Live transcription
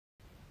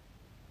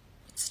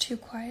too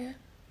quiet.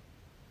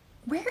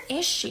 Where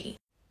is she?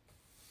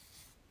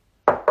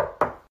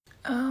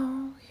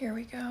 Oh, here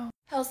we go.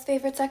 Hell's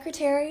favorite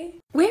secretary.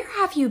 Where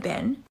have you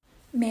been?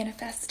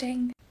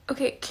 Manifesting.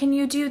 Okay, can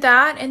you do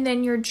that and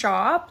then your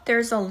job?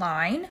 There's a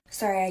line.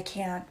 Sorry, I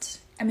can't.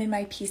 I'm in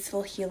my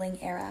peaceful healing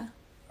era.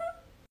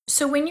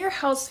 So when you're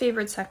Hell's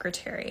favorite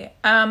secretary,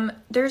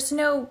 there's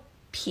no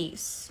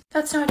peace.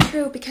 That's not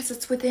true because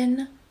it's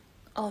within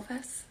all of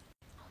us.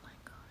 Oh my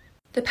God.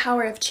 The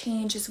power of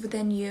change is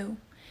within you,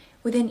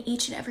 within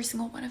each and every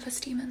single one of us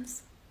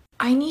demons.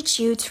 I need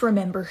you to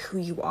remember who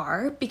you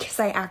are because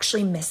I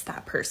actually miss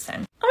that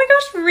person. Oh my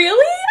gosh,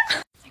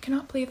 really? I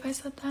cannot believe I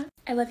said that.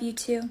 I love you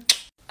too.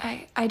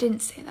 I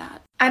didn't say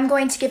that. I'm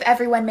going to give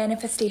everyone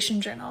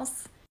manifestation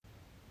journals.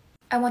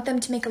 I want them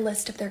to make a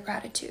list of their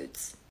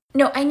gratitudes.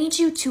 No, I need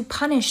you to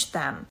punish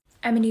them.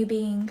 I'm a new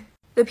being.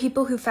 The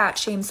people who fat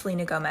shame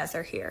Selena Gomez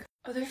are here.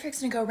 Oh, they're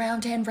fixing to go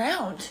round and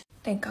round.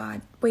 Thank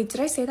God. Wait, did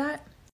I say that?